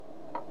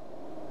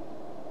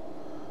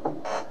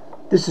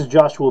This is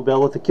Joshua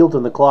Bell with the Kilt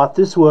and the Cloth.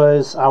 This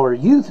was our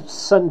Youth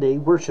Sunday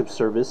worship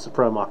service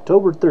from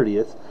October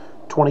 30th,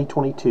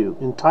 2022,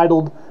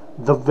 entitled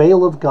The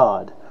Veil of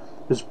God.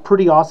 It was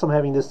pretty awesome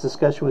having this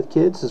discussion with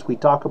kids as we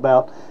talk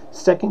about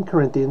 2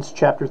 Corinthians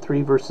chapter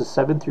 3, verses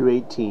 7 through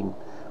 18,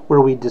 where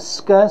we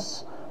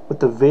discuss what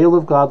the veil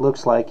of God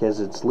looks like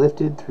as it's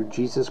lifted through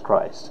Jesus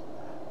Christ.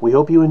 We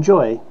hope you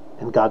enjoy,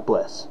 and God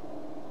bless.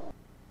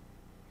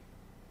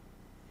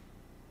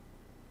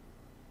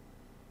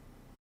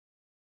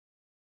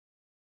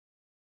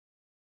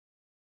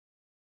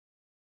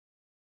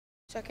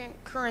 Second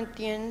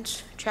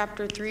Corinthians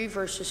chapter 3,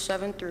 verses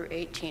 7 through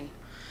 18.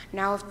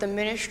 Now if the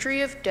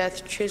ministry of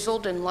death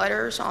chiseled in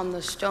letters on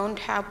the stone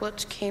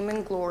tablets came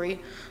in glory,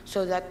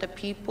 so that the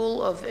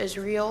people of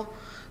Israel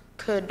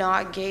could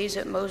not gaze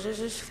at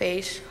Moses'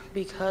 face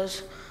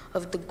because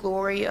of the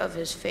glory of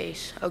his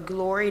face, a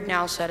glory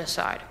now set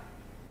aside,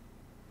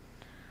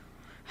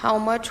 how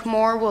much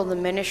more will the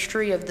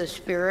ministry of the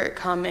Spirit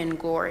come in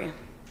glory?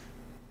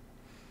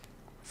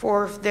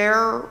 For if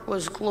there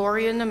was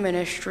glory in the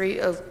ministry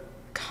of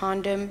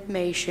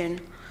condemnation,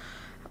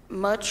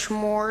 much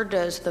more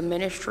does the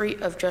ministry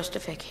of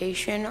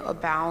justification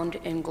abound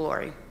in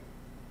glory.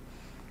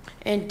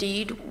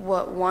 Indeed,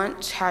 what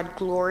once had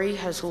glory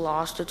has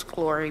lost its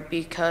glory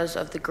because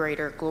of the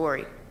greater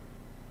glory.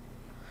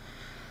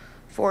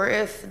 For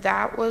if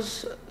that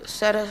was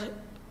set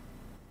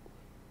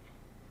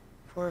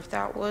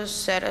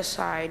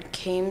aside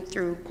came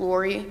through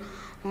glory,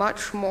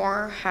 much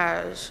more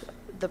has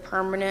the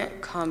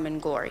permanent come in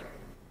glory.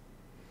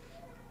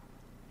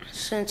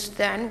 Since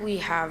then we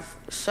have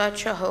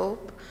such a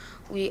hope,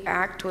 we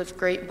act with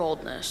great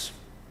boldness.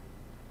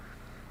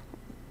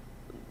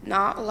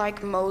 Not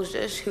like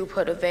Moses, who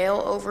put a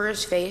veil over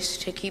his face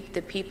to keep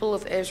the people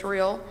of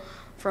Israel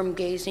from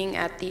gazing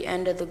at the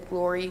end of the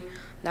glory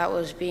that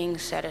was being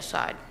set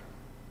aside.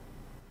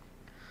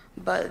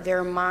 But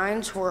their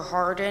minds were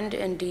hardened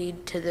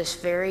indeed to this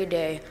very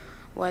day.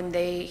 When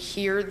they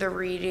hear the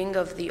reading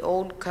of the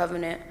old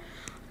covenant,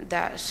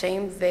 that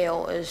same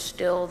veil is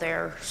still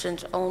there,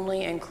 since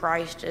only in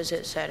Christ is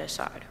it set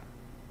aside.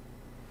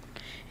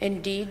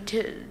 Indeed,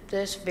 to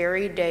this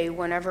very day,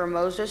 whenever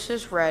Moses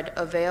is read,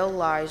 a veil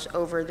lies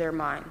over their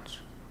minds.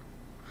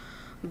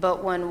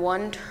 But when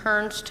one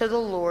turns to the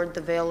Lord,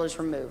 the veil is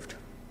removed.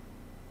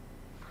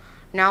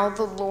 Now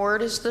the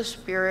Lord is the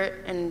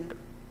Spirit, and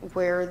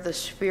where the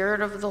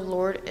Spirit of the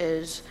Lord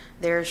is,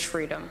 there is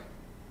freedom.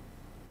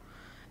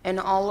 And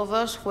all of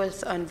us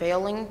with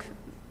unveiling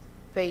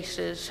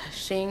faces,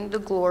 seeing the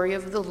glory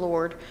of the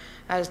Lord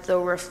as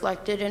though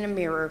reflected in a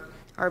mirror,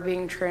 are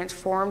being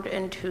transformed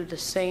into the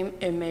same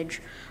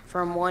image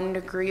from one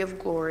degree of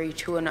glory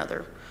to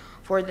another.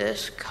 For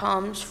this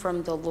comes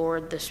from the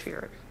Lord the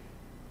Spirit.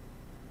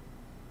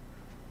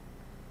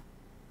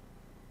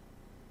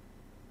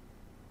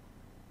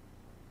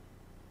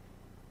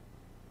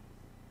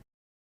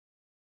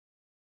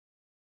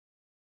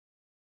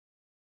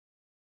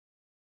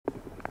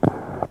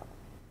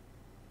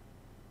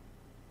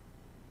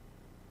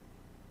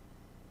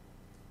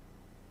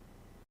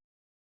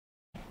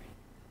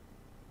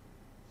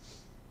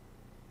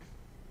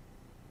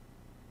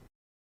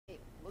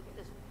 Look at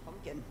this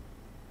pumpkin.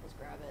 Let's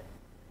grab it.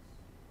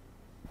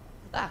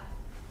 Ah!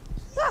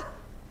 Ah!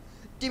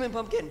 Demon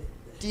pumpkin!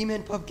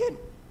 Demon pumpkin!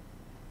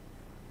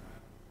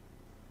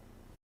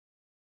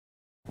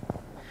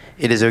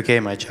 It is okay,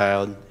 my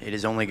child. It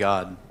is only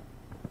God.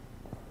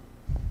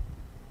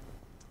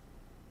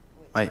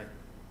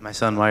 My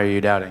son, why are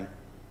you doubting?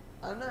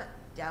 I'm not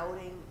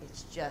doubting,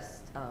 it's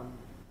just,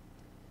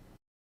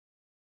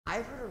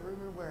 I've heard a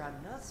rumor where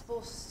I'm not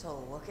supposed to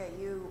look at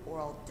you or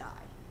I'll die.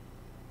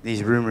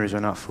 These rumors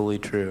are not fully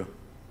true.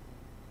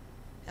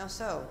 How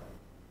so?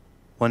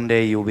 One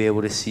day you will be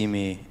able to see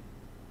me.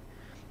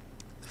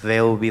 The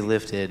veil will be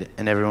lifted,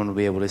 and everyone will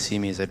be able to see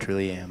me as I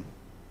truly am.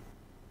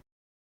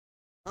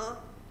 Huh?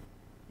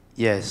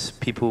 Yes,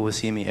 people will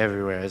see me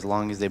everywhere as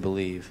long as they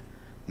believe.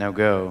 Now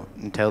go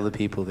and tell the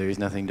people there is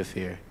nothing to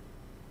fear.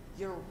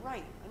 You're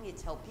right. I need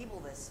to tell people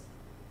this.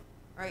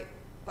 Alright,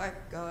 bye,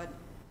 God.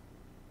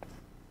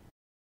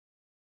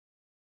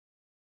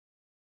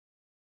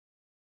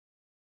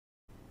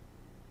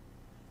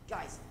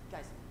 Guys,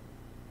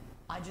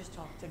 I just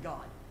talked to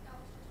God.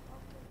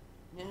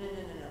 No.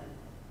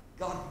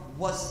 God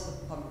was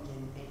the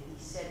pumpkin, and he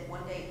said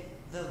one day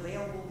the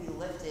veil will be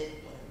lifted,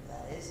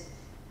 whatever that is,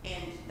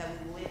 and that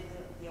we will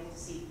be able to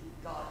see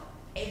God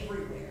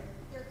everywhere.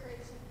 You're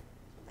crazy.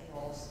 They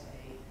all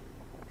say.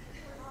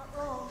 You're not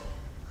wrong.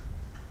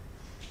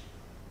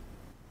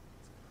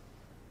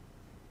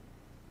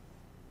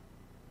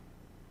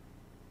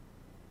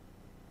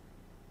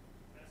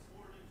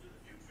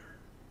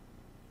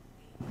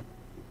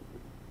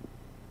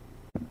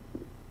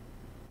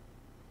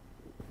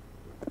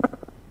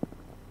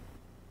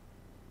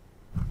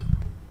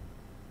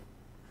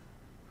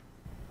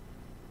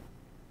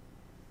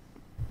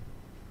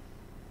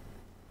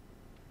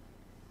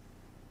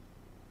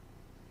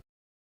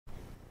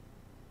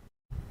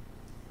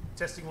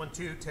 Testing 1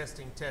 2,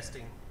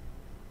 testing.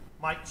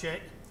 Mic check.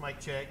 Mic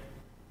check.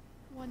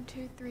 1,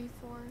 2, 3,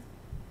 4.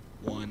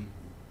 1.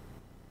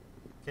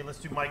 Okay, let's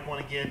do mic 1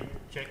 again.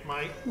 Check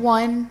mic.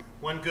 1.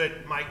 1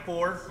 good. Mic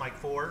 4. Mic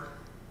 4.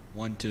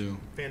 1, 2.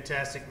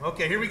 Fantastic.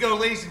 Okay, here we go,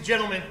 ladies and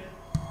gentlemen.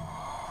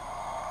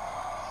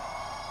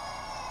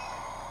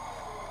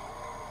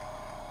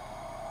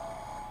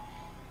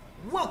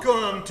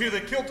 Welcome to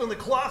the Kilt and the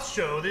Cloth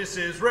Show. This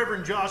is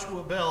Reverend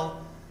Joshua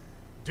Bell,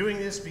 doing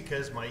this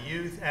because my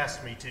youth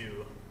asked me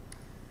to.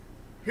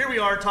 Here we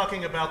are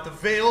talking about the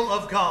veil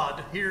of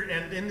God. Here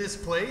and in this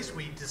place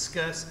we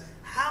discuss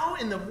how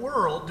in the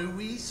world do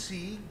we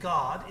see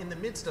God in the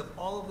midst of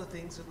all of the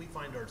things that we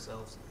find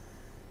ourselves.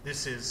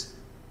 This is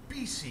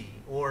BC,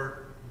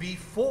 or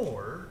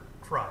before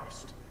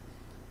Christ.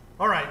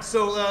 All right,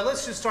 so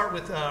let's just start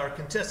with our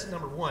contestant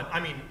number 1.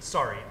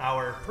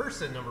 Our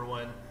person number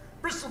 1.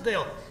 Bristol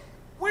Dale,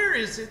 where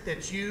is it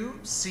that you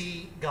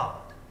see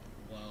God?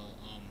 Well,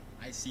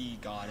 I see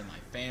God in my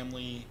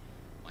family,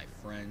 my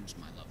friends,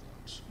 my loved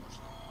ones,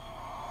 mostly.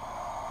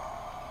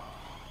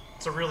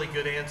 It's a really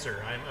good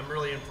answer. I'm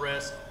really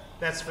impressed.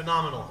 That's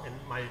phenomenal, and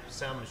my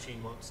sound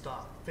machine won't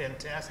stop.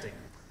 Fantastic.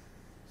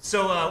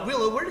 So,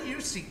 Willow, where do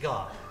you see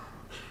God?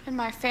 In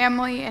my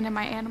family and in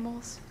my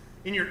animals.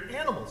 In your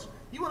animals.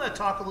 You want to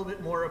talk a little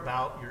bit more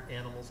about your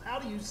animals. How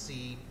do you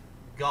see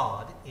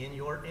God in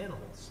your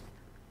animals?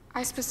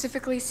 I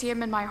specifically see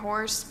him in my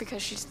horse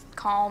because she's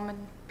calm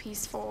and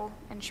peaceful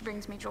and she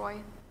brings me joy.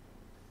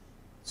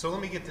 So let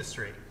me get this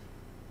straight.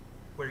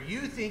 Where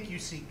you think you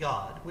see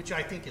God, which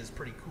I think is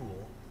pretty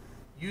cool,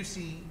 you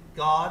see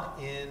God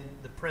in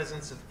the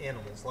presence of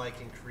animals,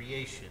 like in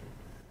creation.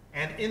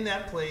 And in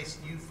that place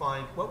you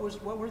find, what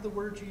were the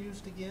words you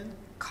used again?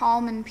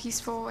 Calm and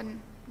peaceful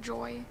and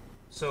joy.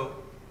 So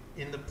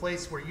in the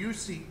place where you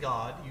see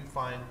God, you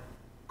find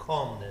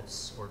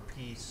calmness or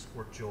peace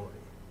or joy.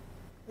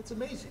 That's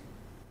amazing.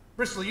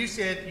 Bristol, you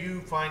said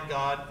you find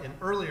God, and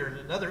earlier in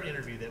another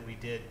interview that we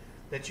did,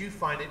 that you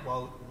find it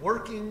while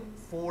working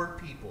for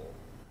people.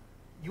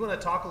 You want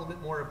to talk a little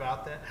bit more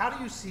about that? How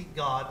do you see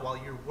God while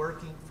you're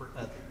working for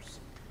others?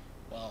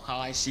 Well, how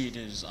I see it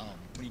is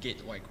when you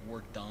get like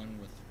work done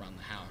with around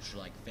the house, or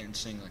like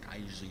fencing. Like I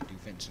usually do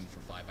fencing for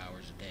 5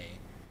 hours a day.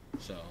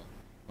 So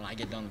when I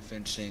get done with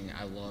fencing,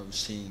 I love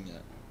seeing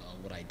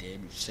what I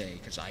did, say,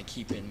 because I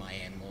keep in my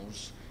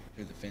animals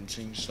through the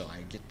fencing, so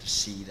I get to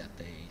see that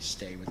they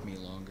stay with me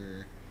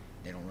longer,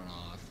 they don't run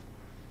off.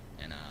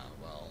 And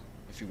well,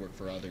 if you work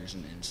for others in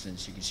an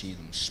instance, you can see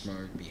them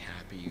smirk, be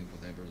happy with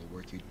whatever the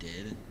work you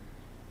did.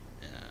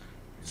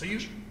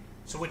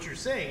 So what you're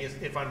saying is,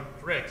 if I'm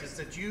correct, is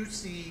that you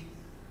see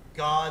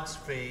God's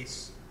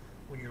face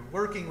when you're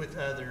working with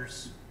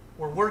others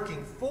or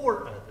working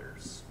for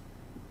others,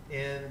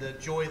 and the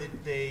joy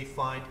that they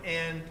find,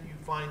 and you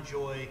find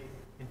joy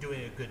in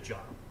doing a good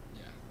job.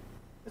 Yeah.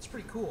 That's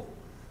pretty cool.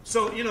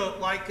 So,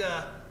 like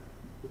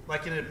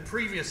in a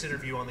previous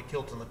interview on the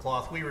Kilt and the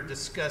Cloth, we were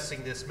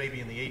discussing this maybe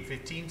in the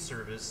 8:15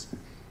 service.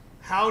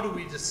 How do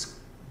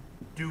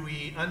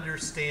we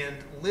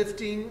understand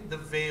lifting the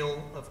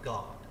veil of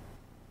God?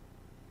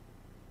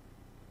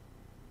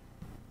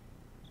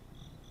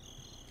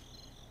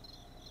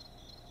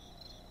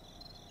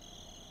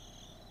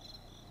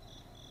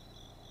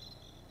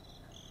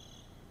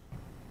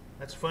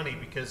 That's funny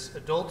because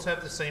adults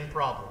have the same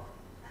problem.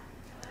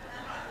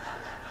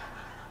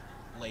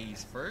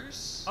 Ladies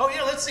first. Oh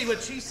yeah, let's see what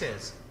she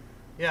says.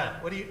 Yeah,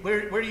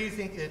 where do you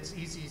think it's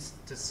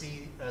easiest to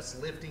see us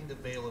lifting the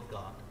veil of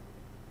God?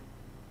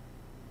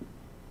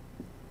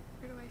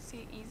 Where do I see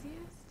it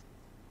easiest?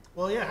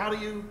 Well,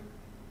 yeah,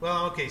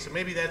 well, okay, so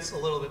maybe that's a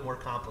little bit more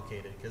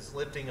complicated because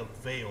lifting a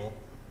veil,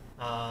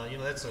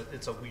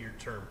 it's a weird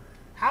term.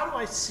 How do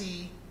I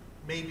see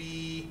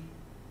maybe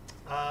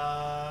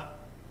God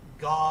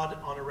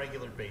on a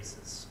regular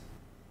basis?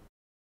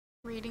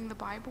 Reading the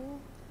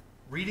Bible.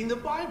 Reading the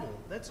Bible.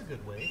 That's a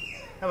good way.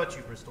 How about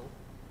you, Bristol?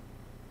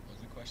 What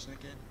was the question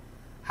again?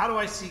 How do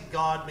I see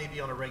God maybe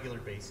on a regular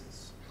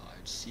basis? How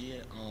I'd see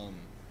it,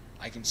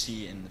 I can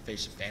see it in the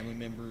face of family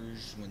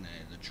members when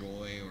the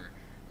joy, or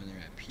when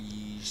they're at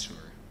peace,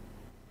 or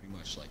pretty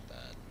much like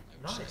that,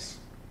 I would Nice. say.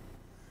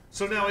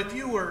 So now if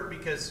you were,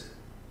 because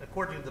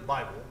according to the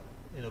Bible,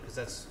 because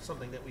that's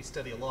something that we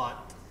study a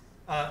lot,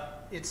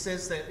 it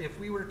says that if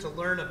we were to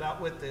learn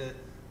about what the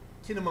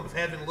kingdom of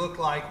heaven looked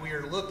like, we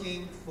are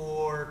looking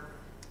for,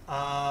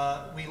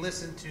 we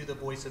listen to the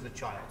voice of a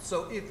child.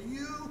 So if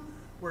you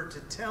were to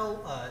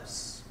tell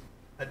us,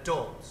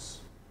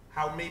 adults,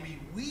 how maybe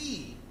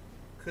we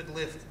could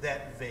lift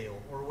that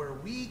veil, or where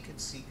we could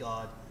see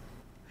God,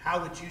 how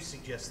would you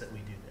suggest that we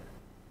do that?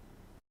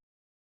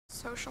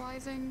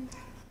 Socializing.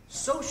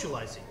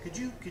 Socializing. Could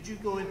you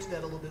go into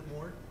that a little bit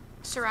more?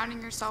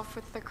 Surrounding yourself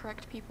with the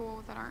correct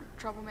people that aren't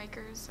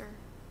troublemakers or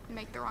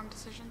make the wrong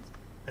decisions.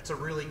 That's a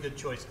really good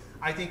choice.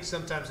 I think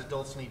sometimes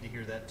adults need to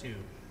hear that too.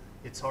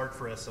 It's hard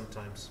for us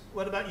sometimes.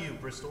 What about you,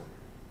 Bristol?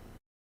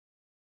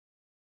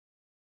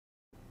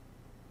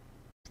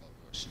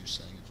 What she was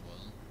saying as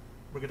well.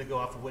 We're going to go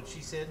off of what she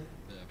said?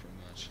 Yeah, pretty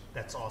much.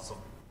 That's awesome.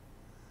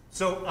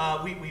 So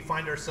we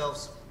find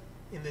ourselves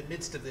in the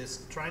midst of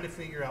this, trying to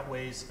figure out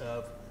ways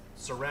of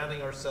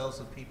surrounding ourselves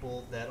with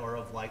people that are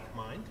of like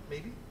mind,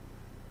 maybe.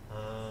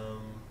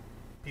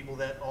 People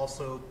that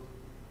also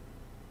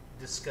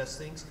discuss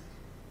things.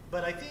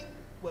 But I think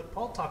what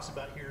Paul talks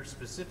about here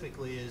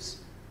specifically is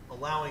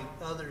allowing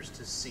others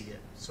to see it.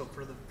 So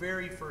for the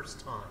very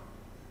first time,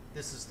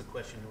 this is the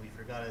question we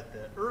forgot at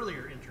the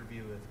earlier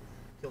interview of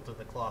Kilt in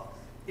the Cloth.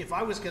 If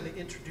I was going to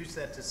introduce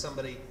that to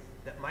somebody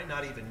that might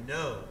not even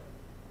know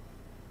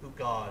who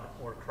God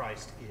or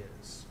Christ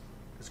is,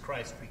 because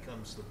Christ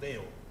becomes the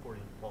veil,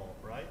 according to Paul,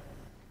 right?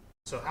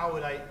 So how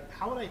would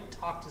I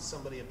talk to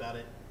somebody about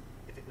it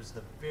if it was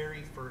the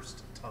very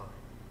first time?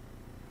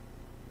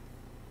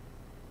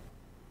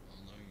 Well,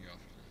 knowing off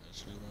the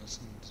history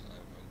lessons, I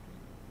have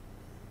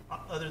no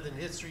clue. Other than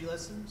history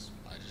lessons?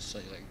 I just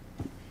say like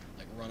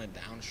run it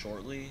down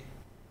shortly.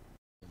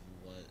 Of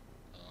what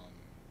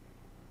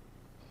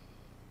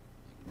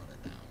run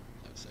it down,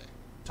 I would say.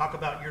 Talk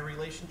about your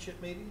relationship,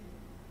 maybe?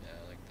 Yeah,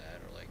 like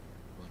that, or like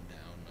run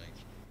down like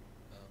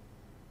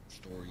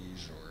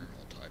stories or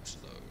all types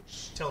of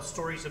those. Tell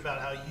stories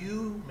about how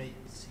you may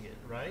see it,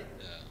 right?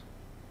 Yeah.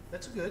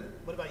 That's good.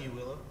 What about you,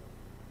 Willow?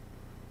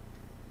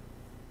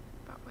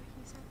 About what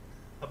he said.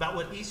 About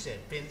what he said.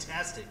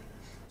 Fantastic.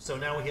 So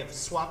now we have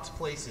swapped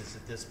places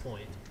at this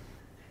point.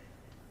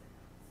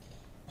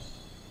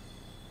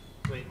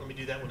 Wait, let me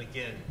do that one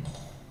again.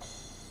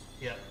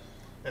 Yeah,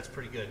 that's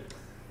pretty good.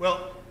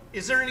 Well,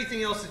 is there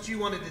anything else that you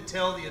wanted to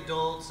tell the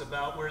adults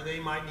about where they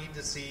might need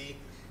to see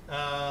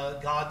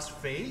God's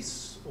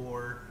face?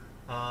 Or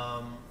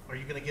are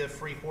you going to give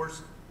free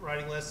horse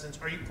riding lessons?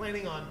 Are you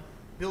planning on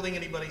building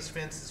anybody's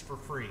fences for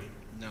free?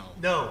 No.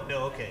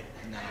 No, okay.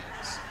 No.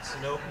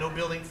 So no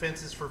building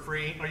fences for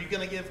free. Are you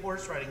going to give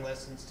horse riding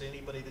lessons to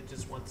anybody that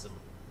just wants them?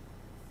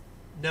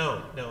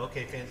 No,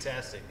 okay,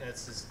 fantastic.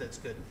 That's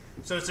good.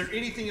 So is there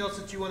anything else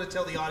that you want to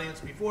tell the audience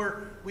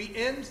before we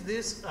end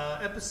this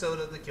episode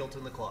of The Kilt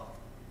in the Cloth?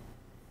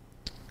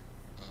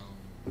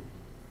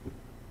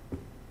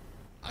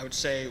 I would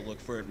say look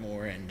for it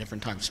more in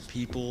different types of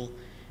people,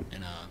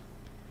 and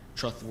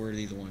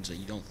trustworthy, the ones that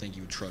you don't think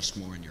you would trust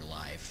more in your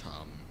life.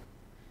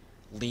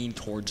 Lean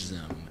towards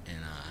them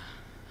and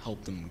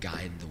help them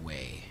guide the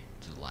way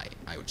to the light,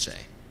 I would say.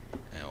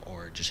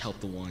 Or just help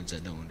the ones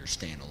that don't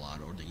understand a lot,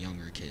 or the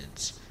younger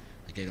kids.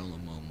 Like they don't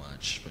know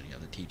much, but you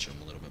have to teach them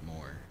a little bit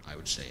more, I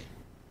would say.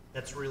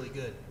 That's really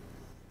good.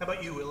 How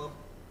about you, Willow?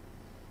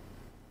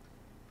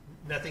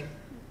 Nothing?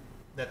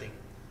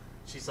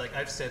 She's like,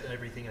 I've said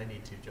everything I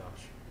need to,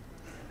 Josh.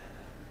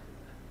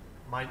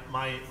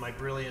 My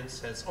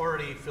brilliance has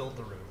already filled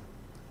the room.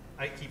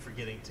 I keep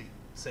forgetting to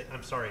say,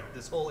 I'm sorry,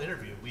 this whole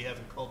interview, we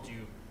haven't called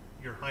you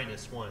Your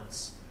Highness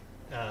once.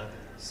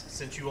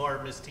 Since you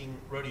are Miss Teen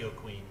Rodeo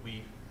Queen,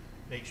 we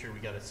make sure we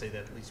got to say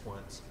that at least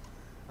once.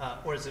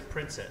 Or is it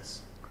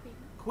Princess?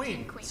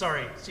 Queen.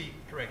 Sorry, she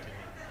corrected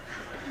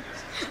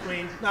me.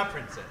 Queen, not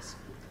Princess.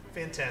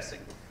 Fantastic.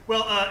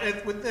 Well,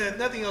 with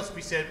nothing else to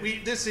be said,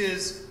 this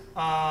is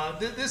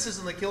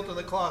in The Kilt in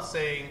the Cloth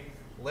saying,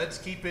 let's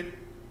keep it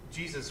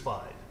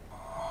Jesus-fied.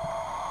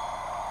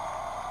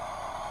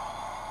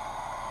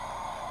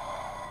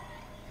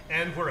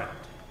 And we're out.